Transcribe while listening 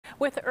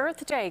With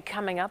Earth Day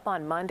coming up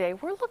on Monday,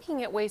 we're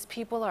looking at ways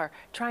people are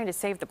trying to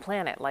save the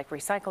planet, like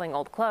recycling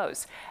old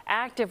clothes.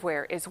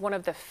 Activewear is one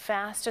of the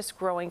fastest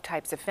growing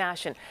types of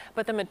fashion,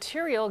 but the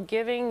material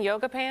giving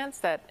yoga pants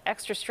that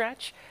extra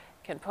stretch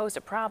can pose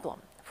a problem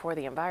for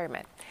the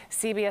environment.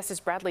 CBS's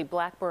Bradley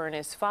Blackburn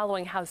is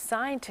following how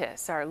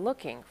scientists are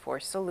looking for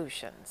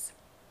solutions.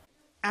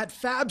 At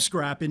Fab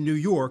Scrap in New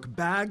York,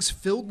 bags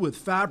filled with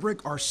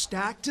fabric are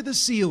stacked to the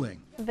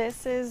ceiling.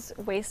 This is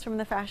waste from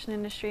the fashion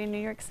industry in New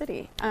York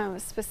City,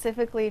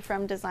 specifically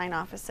from design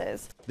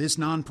offices. This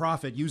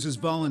nonprofit uses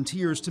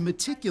volunteers to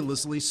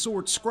meticulously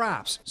sort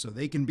scraps so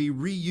they can be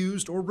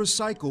reused or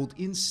recycled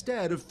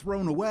instead of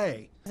thrown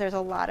away. There's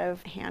a lot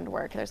of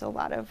handwork, there's a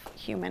lot of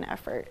human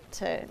effort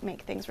to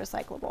make things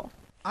recyclable.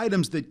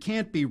 Items that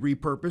can't be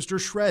repurposed are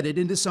shredded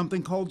into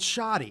something called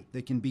shoddy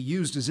that can be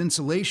used as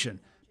insulation.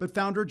 But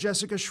founder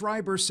Jessica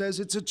Schreiber says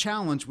it's a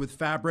challenge with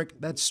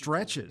fabric that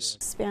stretches.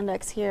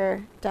 Spandex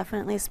here,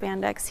 definitely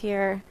spandex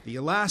here. The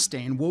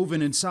elastane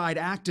woven inside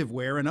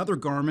activewear and other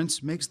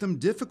garments makes them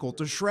difficult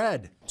to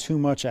shred. Too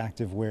much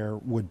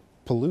activewear would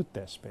pollute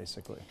this,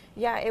 basically.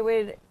 Yeah, it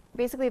would.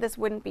 Basically, this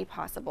wouldn't be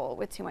possible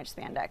with too much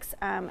spandex.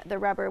 The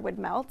rubber would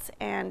melt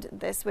and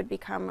this would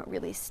become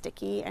really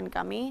sticky and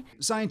gummy.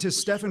 Scientist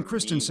Stefan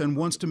Christensen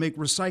wants to make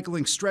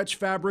recycling stretch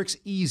fabrics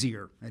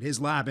easier. At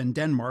his lab in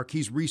Denmark,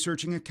 he's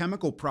researching a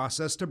chemical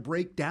process to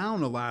break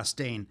down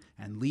elastane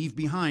and leave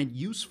behind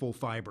useful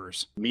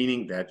fibers.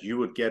 Meaning that you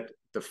would get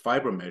the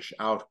fiber mesh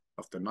out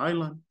of the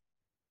nylon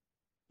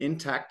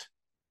intact,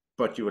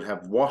 but you would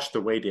have washed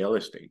away the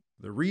elastane.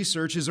 The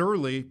research is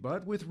early,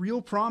 but with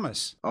real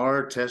promise.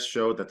 Our tests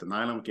show that the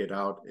nylon get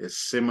out is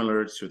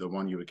similar to the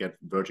one you would get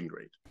virgin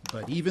grade.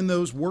 But even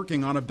those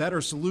working on a better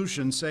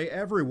solution say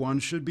everyone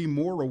should be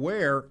more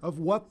aware of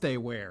what they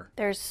wear.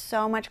 There's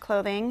so much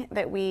clothing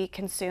that we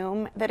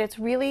consume that it's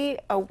really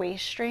a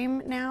waste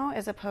stream now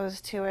as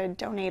opposed to a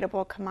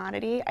donatable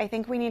commodity. I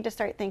think we need to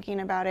start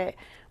thinking about it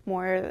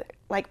more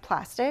like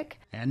plastic.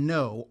 And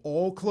no,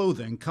 all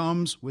clothing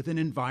comes with an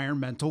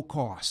environmental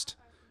cost.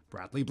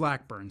 Bradley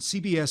Blackburn,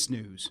 CBS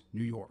News,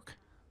 New York.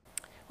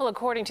 Well,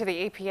 according to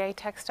the EPA,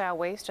 textile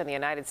waste in the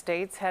United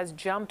States has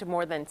jumped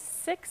more than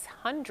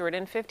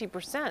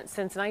 650%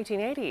 since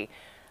 1980.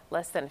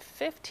 Less than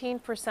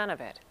 15% of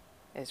it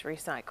is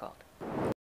recycled.